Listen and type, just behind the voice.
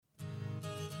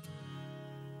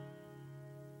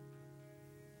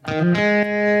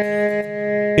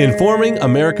Informing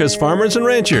America's farmers and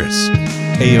ranchers.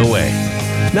 AOA.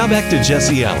 Now back to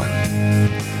Jesse Allen.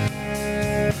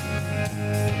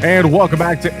 And welcome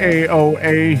back to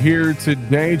AOA here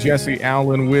today. Jesse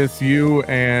Allen with you,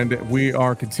 and we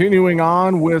are continuing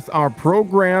on with our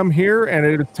program here, and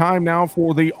it is time now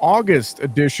for the August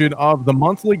edition of the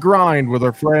Monthly Grind with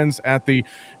our friends at the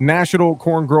National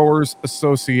Corn Growers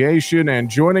Association. And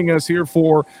joining us here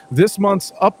for this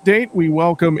month's update, we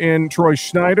welcome in Troy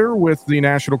Schnider with the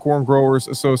National Corn Growers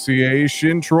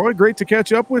Association. Troy, great to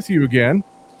catch up with you again.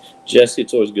 Jesse,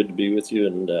 it's always good to be with you,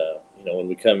 and when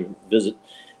we come visit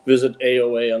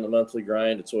AOA on the Monthly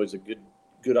Grind, it's always a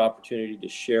good opportunity to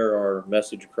share our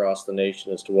message across the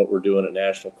nation as to what we're doing at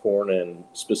National Corn and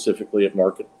specifically at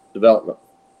market development.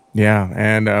 Yeah,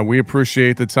 and we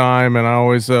appreciate the time, and I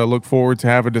always look forward to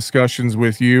having discussions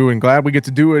with you, and glad we get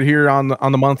to do it here on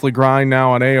the Monthly Grind now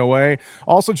on AOA.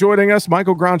 Also joining us,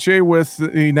 Michael Granche with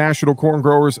the National Corn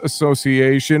Growers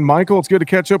Association. Michael, it's good to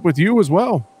catch up with you as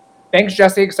well. Thanks,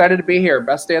 Jesse. Excited to be here.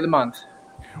 Best day of the month.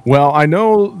 Well, I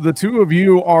know the two of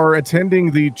you are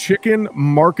attending the Chicken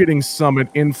Marketing Summit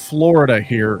in Florida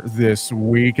here this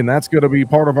week, and that's going to be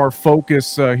part of our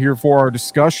focus here for our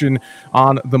discussion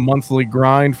on the Monthly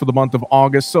Grind for the month of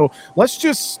August. So let's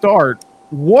just start.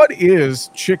 What is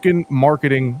Chicken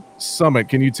Marketing Summit?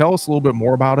 Can you tell us a little bit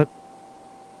more about it?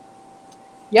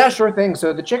 Yeah, sure thing.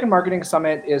 So the Chicken Marketing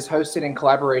Summit is hosted in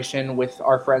collaboration with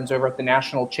our friends over at the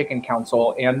National Chicken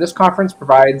Council, and this conference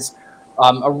provides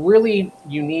a really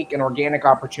unique and organic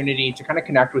opportunity to kind of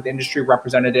connect with industry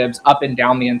representatives up and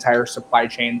down the entire supply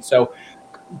chain. So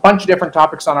a bunch of different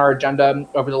topics on our agenda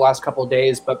over the last couple of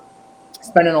days, but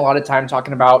spending a lot of time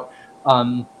talking about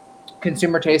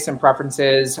consumer tastes and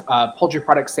preferences, poultry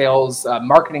product sales,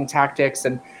 marketing tactics,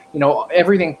 and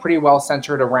everything pretty well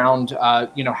centered around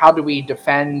how do we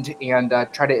defend and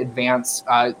try to advance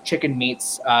chicken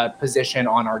meat's position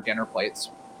on our dinner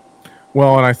plates.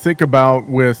 Well, and I think about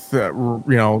with,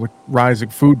 the rising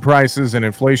food prices and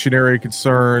inflationary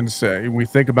concerns, we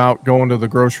think about going to the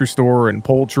grocery store and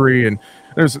poultry, and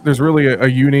there's really a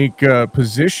unique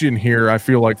position here, I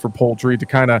feel like, for poultry to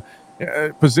kind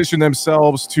of position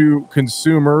themselves to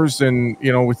consumers. And,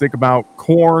 we think about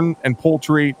corn and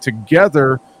poultry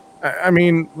together. I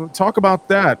mean, talk about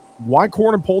that. Why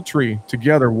corn and poultry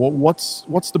together?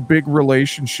 What's the big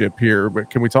relationship here? But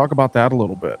can we talk about that a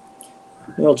little bit?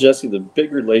 Well, Jesse, the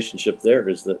big relationship there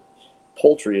is that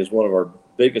poultry is one of our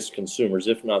biggest consumers,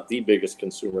 if not the biggest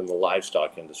consumer in the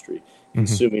livestock industry,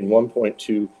 consuming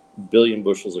 1.2 billion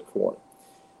bushels of corn.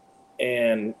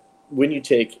 And when you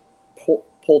take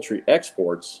poultry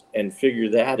exports and figure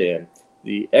that in,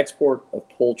 the export of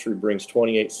poultry brings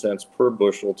 28 cents per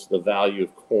bushel to the value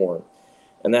of corn.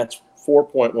 And that's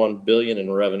 $4.1 billion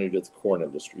in revenue to the corn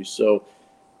industry. So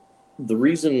the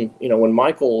reason, when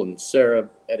Michael and Sarah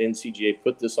at NCGA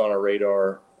put this on our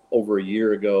radar over a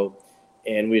year ago,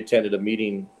 and we attended a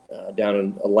meeting down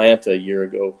in Atlanta a year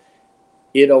ago,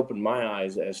 it opened my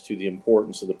eyes as to the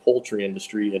importance of the poultry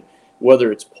industry. And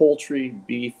whether it's poultry,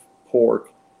 beef,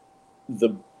 pork,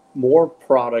 the more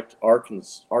product our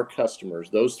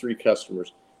customers, those three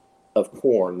customers of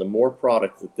corn, the more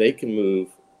product that they can move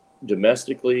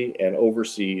domestically and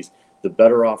overseas, the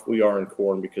better off we are in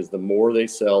corn, because the more they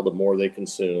sell, the more they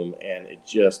consume, and it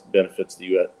just benefits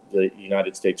the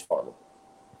United States farmer.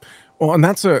 Well, and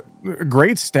that's a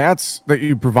great stats that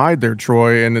you provide there,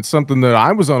 Troy, and it's something that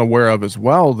I was unaware of as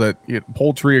well, that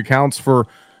poultry accounts for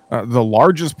the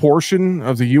largest portion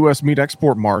of the U.S. meat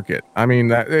export market. I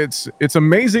mean, it's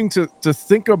amazing to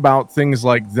think about things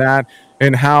like that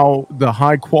and how the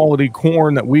high-quality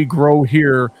corn that we grow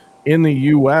here in the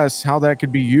U.S., how that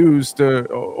could be used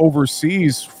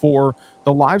overseas for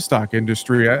the livestock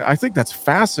industry. I think that's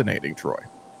fascinating, Troy.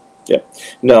 Yeah.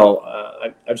 No,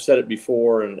 I've said it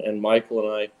before, and Michael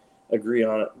and I agree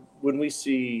on it. When we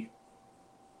see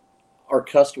our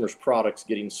customers' products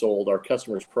getting sold, our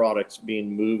customers' products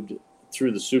being moved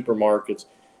through the supermarkets,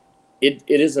 it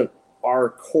isn't our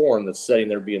corn that's sitting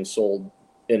there being sold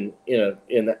in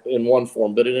one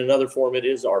form, but in another form, it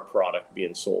is our product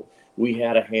being sold. We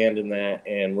had a hand in that,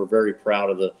 and we're very proud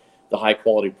of the high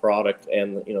quality product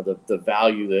and the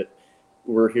value that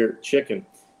we're here at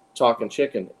Talking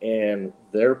Chicken, and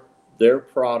their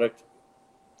product,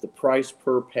 the price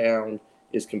per pound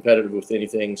is competitive with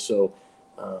anything. So,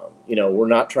 we're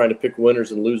not trying to pick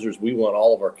winners and losers. We want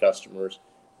all of our customers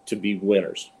to be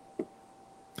winners.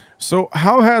 So,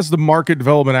 how has the market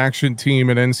development action team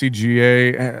at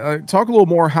NCGA talk a little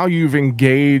more how you've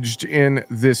engaged in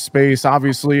this space?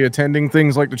 Obviously, attending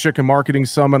things like the Chicken Marketing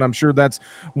Summit, I'm sure that's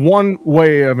one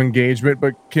way of engagement.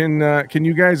 But can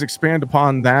you guys expand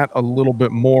upon that a little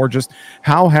bit more? Just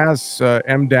how has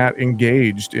MDAT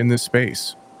engaged in this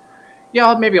space?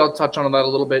 Yeah, maybe I'll touch on that a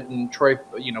little bit, and Troy,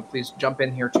 please jump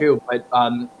in here too. But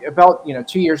about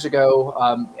 2 years ago,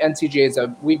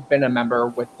 NCGA we've been a member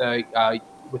with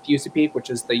USAPEC, which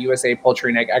is the USA Poultry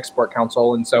and Egg Export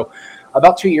Council, and so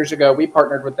about 2 years ago, we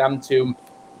partnered with them to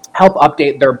help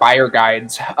update their buyer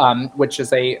guides, which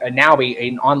is now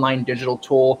an online digital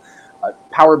tool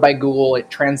powered by Google. It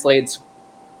translates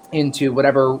into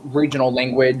whatever regional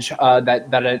language that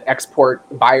an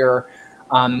export buyer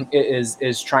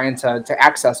is trying to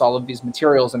access all of these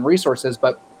materials and resources.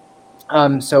 But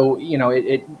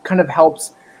it kind of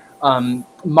helps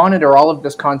monitor all of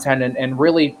this content and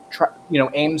really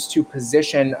aims to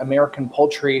position American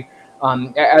poultry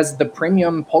as the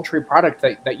premium poultry product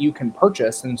that you can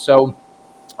purchase. And so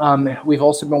we've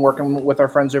also been working with our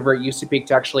friends over at USAPEC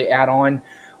to actually add on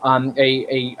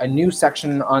a new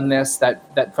section on this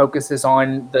that focuses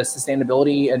on the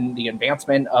sustainability and the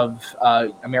advancement of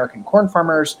American corn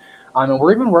farmers. And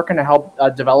we're even working to help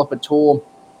develop a tool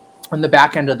on the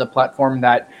back end of the platform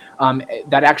that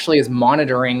actually is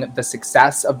monitoring the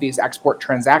success of these export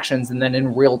transactions, and then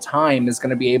in real time is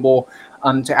going to be able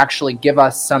to actually give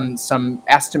us some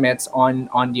estimates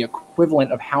on the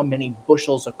equivalent of how many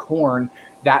bushels of corn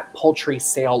that poultry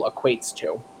sale equates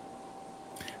to.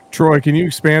 Troy, can you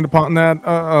expand upon that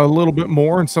a little bit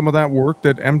more and some of that work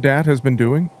that MDAT has been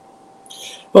doing?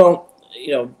 Well,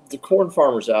 the corn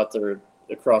farmers out there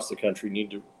across the country need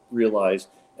to realize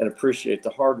and appreciate the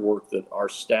hard work that our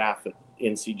staff at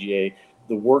NCGA,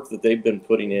 the work that they've been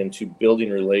putting into building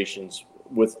relations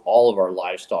with all of our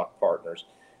livestock partners.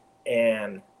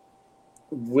 And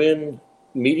when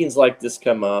meetings like this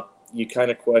come up, you kind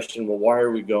of question, well, why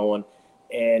are we going?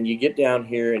 And you get down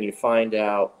here and you find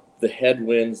out the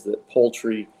headwinds that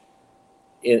poultry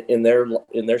in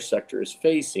their sector is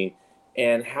facing,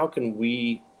 and how can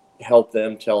we help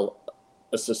them tell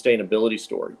a sustainability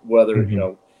story? Whether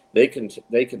they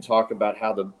can talk about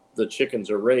how the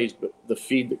chickens are raised, but the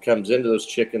feed that comes into those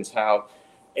chickens,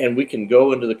 and we can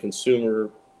go into the consumer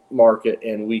market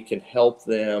and we can help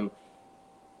them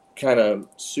kind of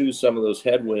soothe some of those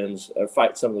headwinds, or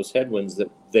fight some of those headwinds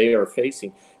that they are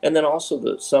facing, and then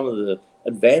also some of the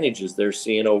advantages they're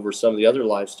seeing over some of the other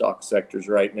livestock sectors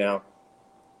right now.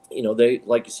 They,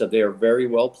 like you said, they are very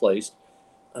well placed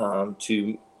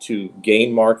to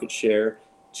gain market share,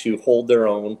 to hold their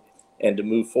own, and to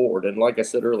move forward. And like I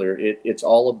said earlier, it's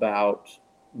all about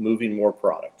moving more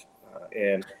product.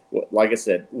 And like I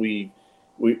said,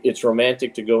 it's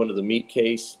romantic to go into the meat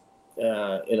case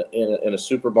in a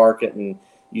supermarket and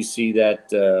you see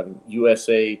that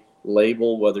USA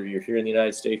label, whether you're here in the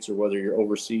United States or whether you're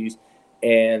overseas.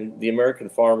 And the American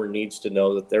farmer needs to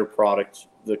know that their product,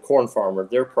 the corn farmer,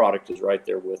 their product is right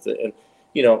there with it. And,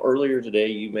 earlier today,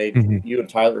 you and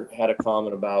Tyler had a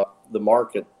comment about the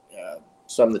market,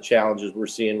 some of the challenges we're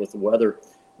seeing with the weather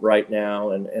right now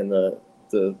and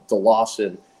the loss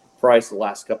in price the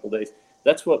last couple of days.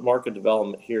 That's what market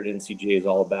development here at NCGA is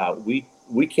all about. We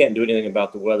can't do anything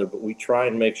about the weather, but we try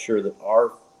and make sure that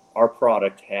our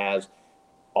product has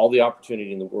all the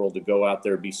opportunity in the world to go out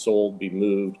there, be sold, be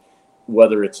moved,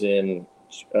 whether it's in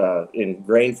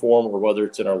grain form or whether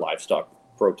it's in our livestock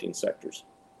protein sectors.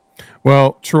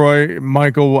 Well, Troy,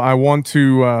 Michael, I want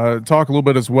to talk a little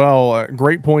bit as well.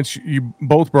 Great points you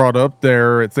both brought up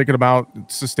there, thinking about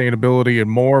sustainability and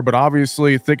more, but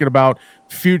obviously thinking about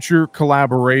future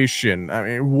collaboration. I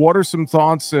mean, what are some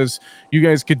thoughts as you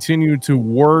guys continue to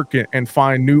work and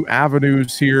find new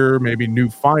avenues here, maybe new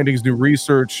findings, new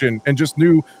research, and just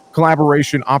new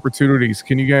collaboration opportunities?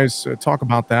 Can you guys talk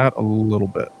about that a little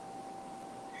bit?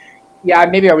 Yeah,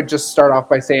 maybe I would just start off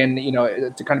by saying,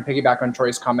 to kind of piggyback on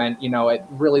Troy's comment,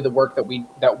 really the work that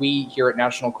we here at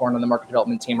National Corn and the market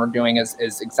development team are doing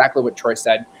is exactly what Troy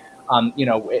said.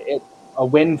 A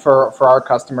win for our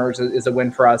customers is a win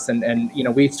for us, and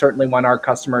we certainly want our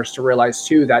customers to realize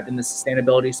too that in the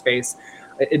sustainability space,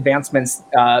 advancements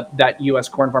that U.S.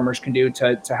 corn farmers can do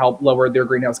to help lower their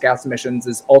greenhouse gas emissions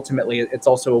is ultimately it's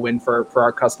also a win for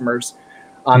our customers.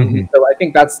 So I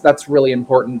think that's really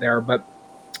important there, but.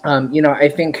 I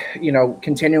think,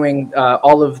 continuing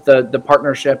all of the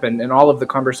partnership and all of the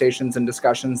conversations and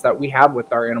discussions that we have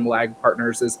with our animal ag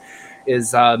partners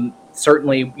is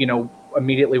certainly,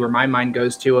 immediately where my mind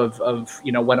goes to of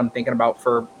what I'm thinking about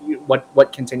for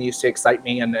what continues to excite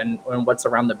me and what's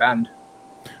around the bend.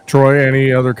 Troy,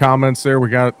 any other comments there? We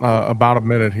got about a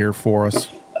minute here for us.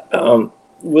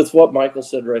 With what Michael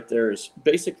said right there is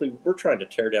basically we're trying to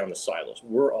tear down the silos.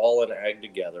 We're all in ag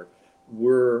together.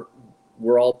 We're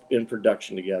all in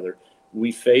production together.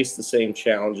 We face the same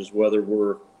challenges, whether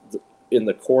we're in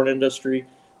the corn industry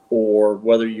or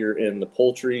whether you're in the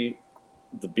poultry,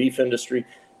 the beef industry.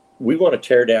 We want to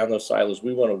tear down those silos.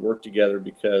 We want to work together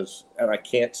because, and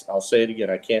I'll say it again,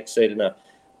 I can't say it enough.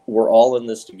 We're all in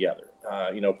this together.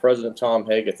 President Tom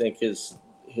Haig, I think his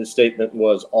statement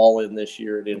was all in this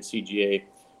year at NCGA.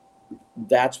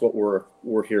 That's what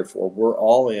we're here for. We're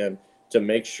all in to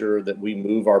make sure that we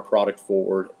move our product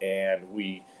forward and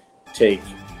we take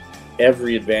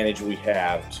every advantage we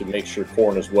have to make sure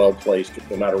corn is well placed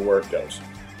no matter where it goes.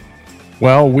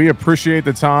 Well, we appreciate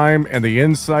the time and the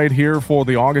insight here for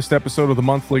the August episode of the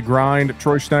Monthly Grind.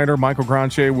 Troy Schnider, Michael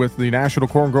Granche with the National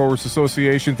Corn Growers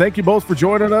Association. Thank you both for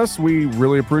joining us. We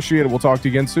really appreciate it. We'll talk to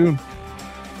you again soon.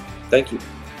 Thank you.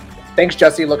 Thanks,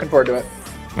 Jesse. Looking forward to it.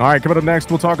 All right, coming up next,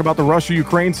 we'll talk about the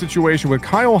Russia-Ukraine situation with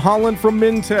Kyle Holland from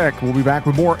Mintech. We'll be back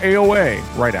with more AOA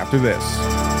right after this.